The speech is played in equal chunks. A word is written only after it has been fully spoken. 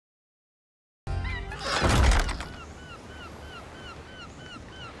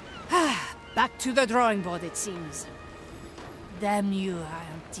to the drawing board, it seems. Damn you,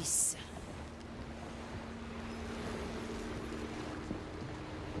 Arantis.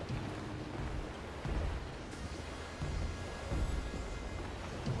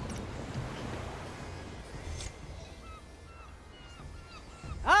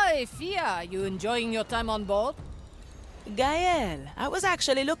 Hi, Fia. You enjoying your time on board? Gaelle, I was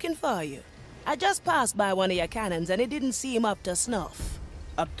actually looking for you. I just passed by one of your cannons and it didn't seem up to snuff.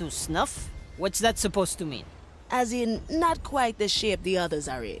 Up to snuff? What's that supposed to mean? As in, not quite the shape the others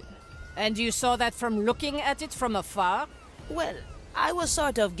are in. And you saw that from looking at it from afar? Well, I was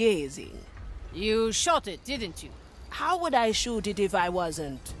sort of gazing. You shot it, didn't you? How would I shoot it if I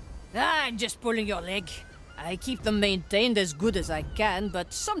wasn't? I'm just pulling your leg. I keep them maintained as good as I can,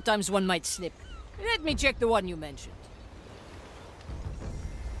 but sometimes one might slip. Let me check the one you mentioned.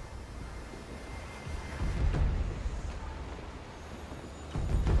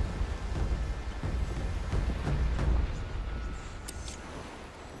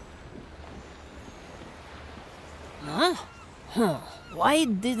 Huh? Why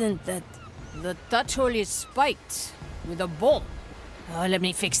didn't that... The touch hole is spiked with a bone. Oh, let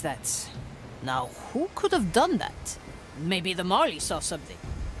me fix that. Now, who could have done that? Maybe the Marley saw something.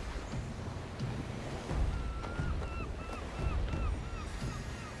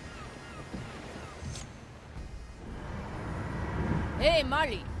 Hey,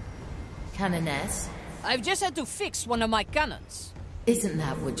 Marley. Canoness? I've just had to fix one of my cannons. Isn't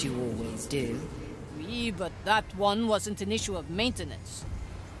that what you always do? Oui, but that one wasn't an issue of maintenance.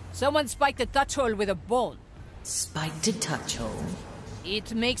 Someone spiked a touch hole with a bone. Spiked a touch hole?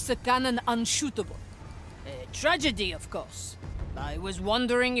 It makes the cannon unshootable. A tragedy, of course. I was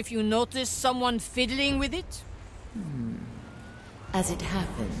wondering if you noticed someone fiddling with it? As it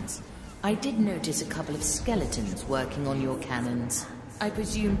happens, I did notice a couple of skeletons working on your cannons. I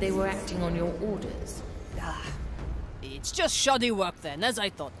presumed they were acting on your orders. It's just shoddy work then, as I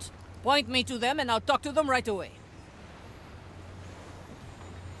thought. Point me to them and I'll talk to them right away.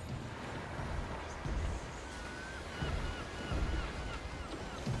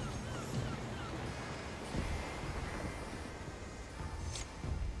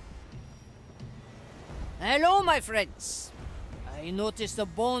 Hello, my friends. I noticed a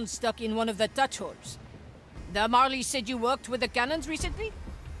bone stuck in one of the touch holes. The Marley said you worked with the cannons recently?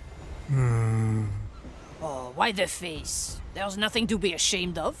 Oh, why the face? There's nothing to be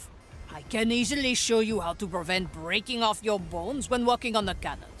ashamed of. I can easily show you how to prevent breaking off your bones when working on the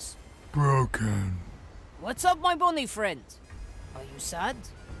cannons. Broken. What's up, my bony friend? Are you sad?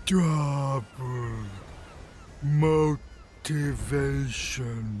 Double.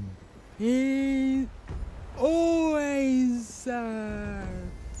 Motivation. He's always sad.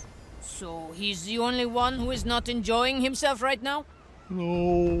 So he's the only one who is not enjoying himself right now?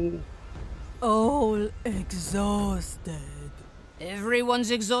 No. All exhausted.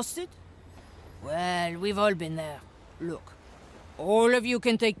 Everyone's exhausted? Well, we've all been there. Look, all of you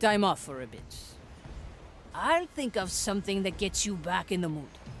can take time off for a bit. I'll think of something that gets you back in the mood.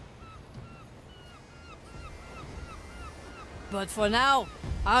 But for now,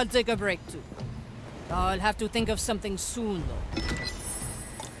 I'll take a break too. I'll have to think of something soon, though.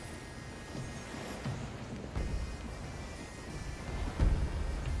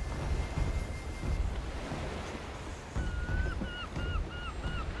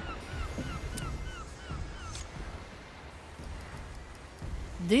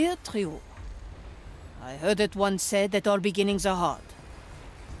 Dear Trio, I heard it once said that all beginnings are hard.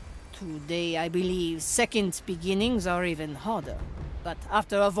 Today, I believe second beginnings are even harder. But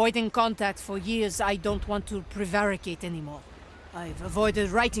after avoiding contact for years, I don't want to prevaricate anymore. I've avoided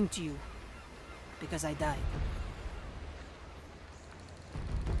writing to you, because I died.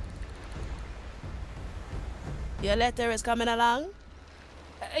 Your letter is coming along?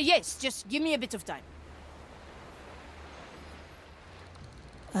 Yes, just give me a bit of time.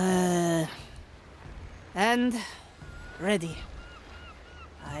 And ready.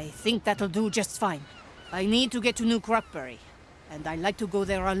 I think that'll do just fine. I need to get to New Crockberry, and I'd like to go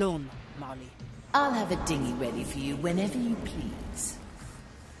there alone, Marley. I'll have a dinghy ready for you whenever you please.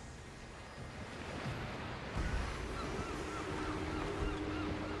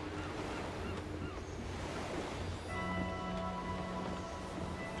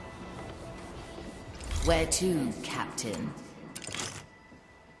 Where to, Captain?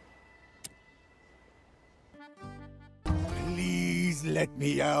 Please let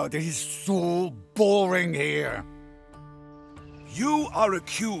me out. It is so boring here. You are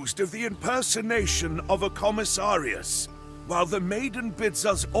accused of the impersonation of a commissarius. While the Maiden bids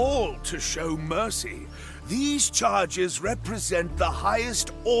us all to show mercy, these charges represent the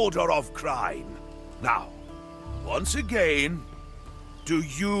highest order of crime. Now, once again, do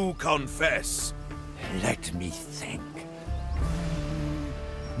you confess? Let me think.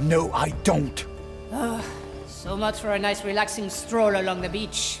 No, I don't. So much for a nice relaxing stroll along the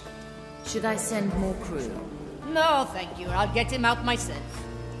beach. Should I send more crew? No, thank you. I'll get him out myself.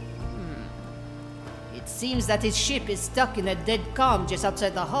 It seems that his ship is stuck in a dead calm just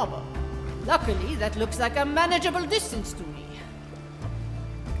outside the harbor. Luckily, that looks like a manageable distance to me.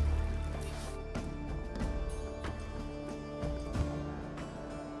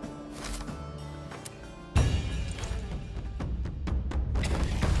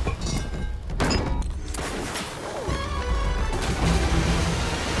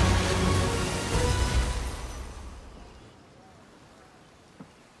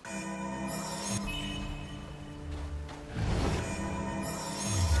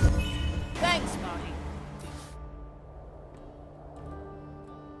 Thanks, Marty.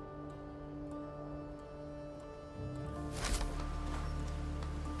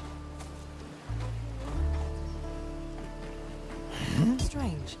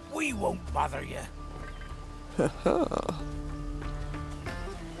 Strange. We won't bother you.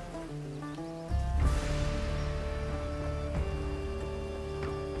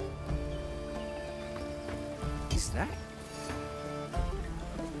 Is that?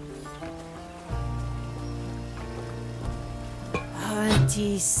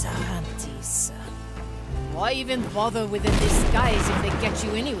 Antis. Why even bother with a disguise if they get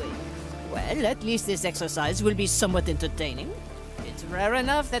you anyway? Well, at least this exercise will be somewhat entertaining. It's rare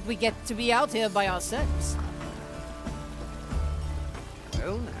enough that we get to be out here by ourselves.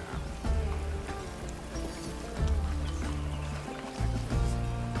 Well, now.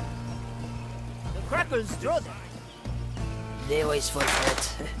 The crackles draw them. They always fall for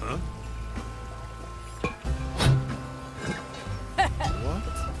it. Huh?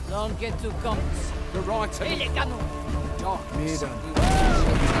 Don't get too comfortable. The right Et les canons! darkness.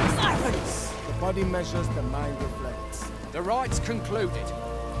 Marvelous! The body measures, the mind reflects. The rites concluded.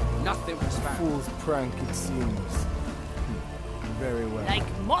 Nothing was found. Fool's prank, it seems. Very well. Like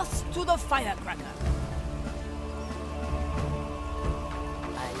moths to the firecracker.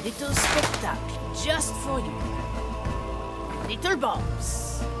 A little spectacle just for you. Little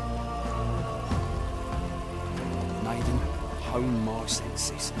bombs. Maiden, hone my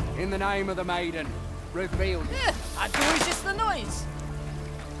senses. In the name of the Maiden, reveal you. I do resist the noise.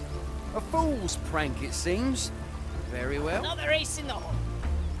 A fool's prank, it seems. Very well. Another ace in the hole.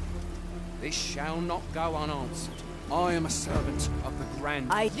 This shall not go unanswered. I am a servant of the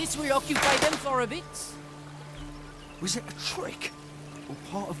Grand... This will occupy them for a bit. Was it a trick? Or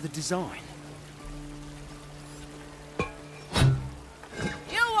part of the design?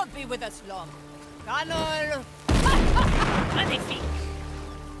 You won't be with us long. Canol. Magnifique.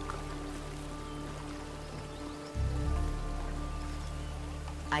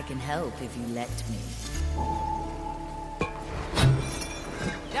 I can help if you let me.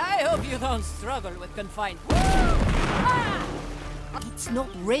 I hope you don't struggle with confined. Ah! It's not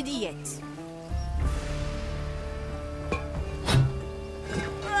ready yet.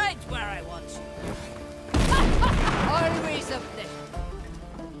 Right where I want you. Always a pleasure.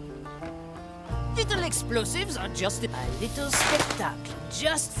 Little explosives are just a little spectacle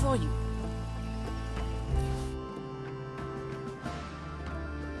just for you.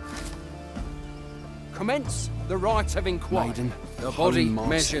 Commence the rite of inquiry. Maiden, the body hone my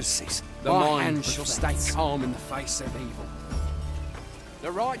measures, senses. the My mind hand shall reflects. stay calm in the face of evil.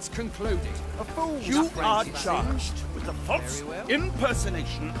 The rite's concluded. A fool's You prank, are it charged seems. with the false Very well.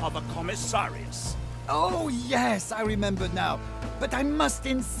 impersonation of a commissarius. Oh, yes, I remember now. But I must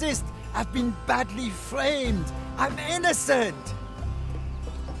insist, I've been badly framed. I'm innocent.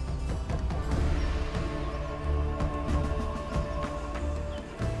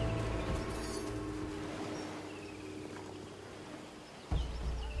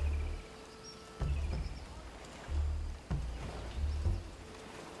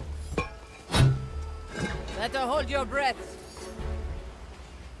 Better hold your breath.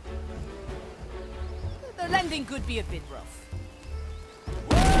 The landing could be a bit rough.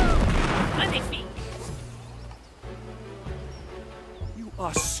 Magnifique! You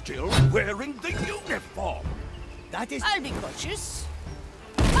are still wearing the uniform. That is... I'll be cautious.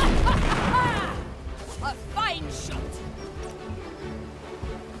 A fine shot.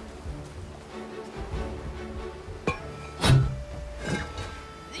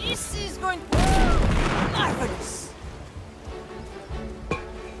 This is going to be marvelous.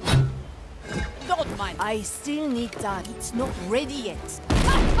 Don't mind. I still need time. It's not ready yet.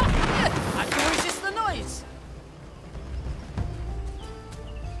 I can resist the noise.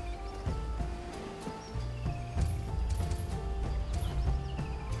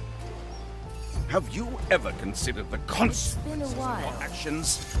 Have you ever considered the consequences been a of while. your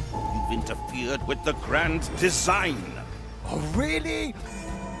actions? You've interfered with the grand design. Oh, really?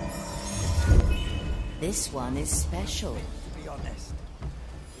 This one is special. To be honest.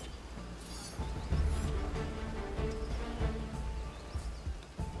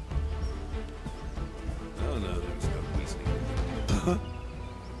 Oh no, there's no reasoning.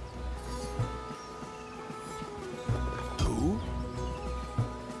 Who?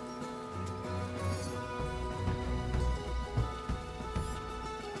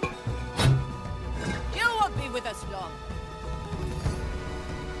 You won't be with us long.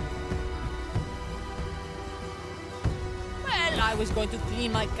 Well, I was going to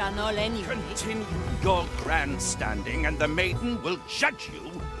clean my canal anyway. Continue your grandstanding and the maiden will judge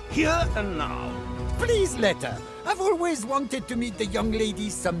you here and now. Please let her. I've always wanted to meet the young lady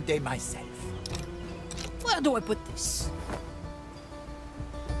someday myself. Where do I put this?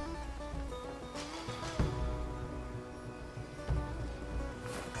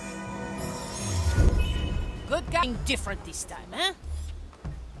 Good guy. Different this time, eh?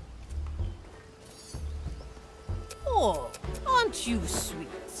 Oh, aren't you sweet?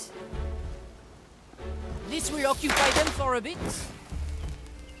 This will occupy them for a bit.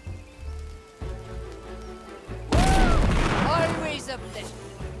 Always a pleasure.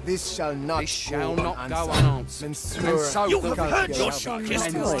 This shall not Shall go not go unanswered. unanswered. Mensura And so You the have Gaelle heard your shall be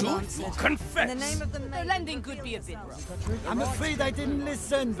charges, answered. do you confess? The landing could be a bit rough. I'm afraid I didn't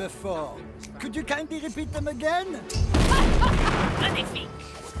listen before. Could you kindly repeat them again? Magnifique.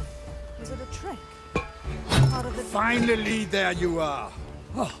 Was it a trick? Part of the Finally, there you are.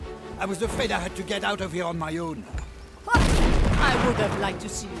 Oh, I was afraid I had to get out of here on my own. I would have liked to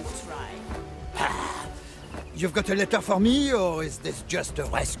see you try. You've got a letter for me, or is this just a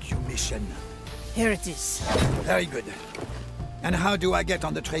rescue mission? Here it is. Very good. And how do I get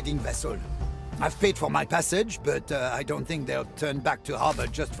on the trading vessel? I've paid for my passage, but I don't think they'll turn back to harbor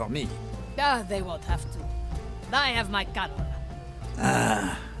just for me. Ah, they won't have to. I have my canal.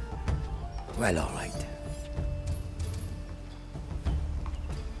 Well, all right.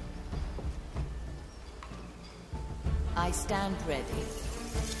 I stand ready.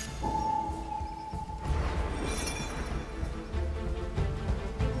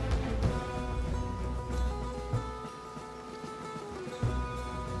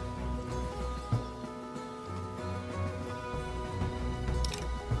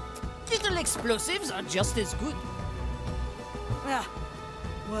 Little explosives are just as good. Ah,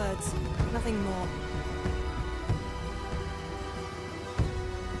 words. Nothing more.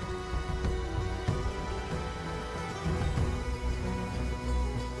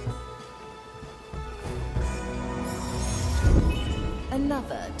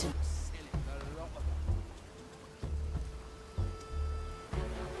 Another to...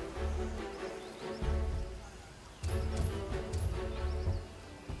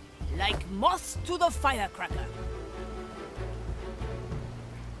 Like moths to the firecracker.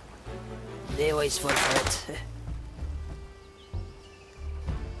 They always fall for it.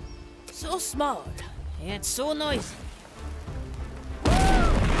 So small, yet so noisy.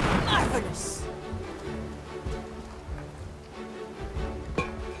 Marvelous!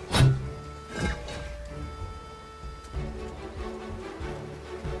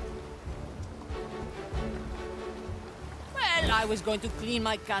 Well, I was going to clean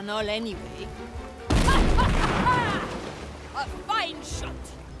my canal anyway. A fine shot!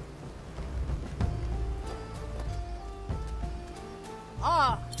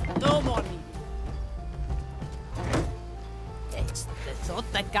 Ah, no more needed. It's the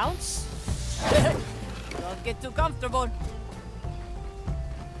thought that counts. Don't get too comfortable.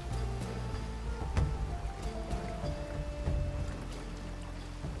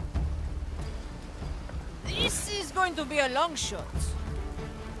 This is going to be a long shot.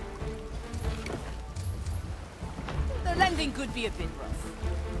 The landing could be a bit rough.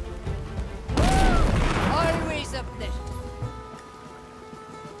 Always a pleasure.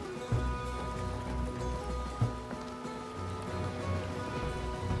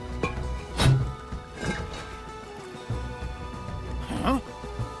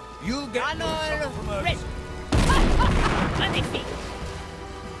 You get no trouble from her. Ready. Magnifique.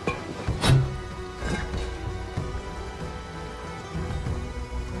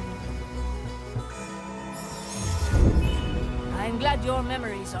 I'm glad your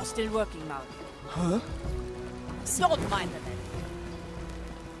memories are still working, Maui. Huh? Don't mind them.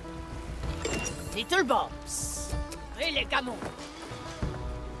 Little bombs. Et les gamons.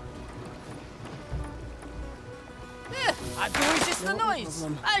 I do resist the noise.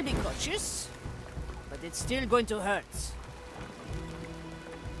 I'll be cautious. But it's still going to hurt.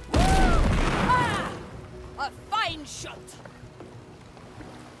 Woo! Ah! A fine shot.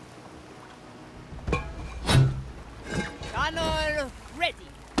 Cannon ready.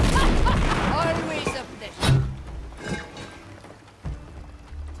 Always a pleasure.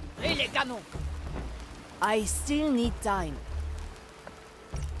 Et les canons. I still need time.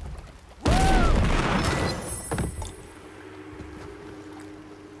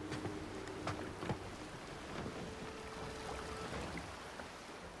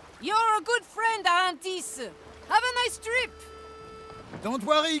 You're a good friend, Arantis. Have a nice trip. Don't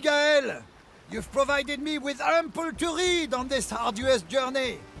worry, Gaelle. You've provided me with ample to read on this arduous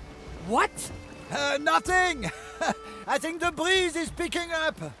journey. What? Nothing. I think the breeze is picking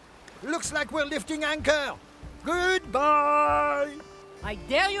up. Looks like we're lifting anchor. Goodbye. I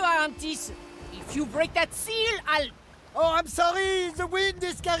dare you, Arantis. If you break that seal, I'll... Oh, I'm sorry. The wind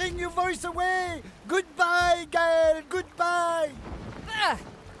is carrying your voice away. Goodbye, Gaelle. Goodbye. Ah!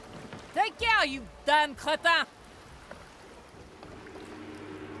 Take care, you damn cretin.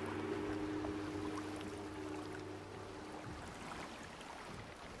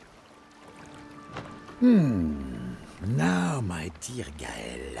 Now, my dear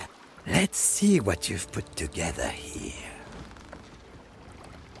Gaelle, let's see what you've put together here.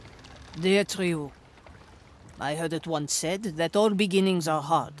 Dear trio, I heard it once said that all beginnings are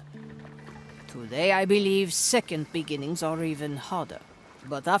hard. Today I believe second beginnings are even harder.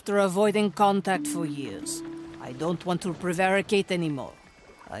 But after avoiding contact for years, I don't want to prevaricate anymore.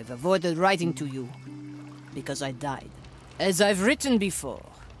 I've avoided writing to you, because I died. As I've written before,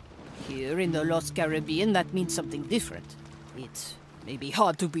 here in the Lost Caribbean that means something different. It may be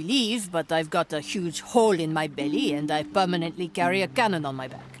hard to believe, but I've got a huge hole in my belly and I permanently carry a cannon on my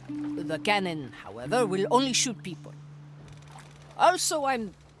back. The cannon, however, will only shoot people. Also,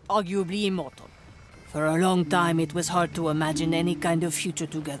 I'm arguably immortal. For a long time, it was hard to imagine any kind of future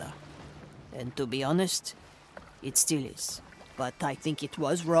together. And to be honest, it still is. But I think it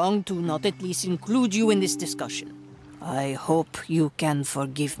was wrong to not at least include you in this discussion. I hope you can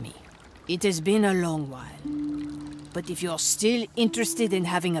forgive me. It has been a long while. But if you're still interested in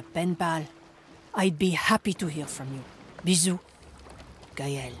having a pen pal, I'd be happy to hear from you. Bisous,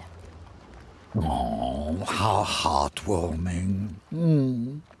 Gaelle. Oh, how heartwarming.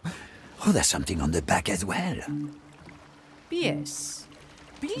 Oh, there's something on the back as well. P.S.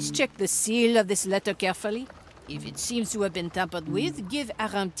 Please check the seal of this letter carefully. If it seems to have been tampered with, give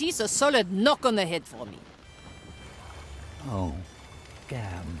Arantis a solid knock on the head for me. Oh,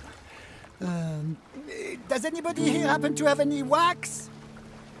 damn. Does anybody here happen to have any wax?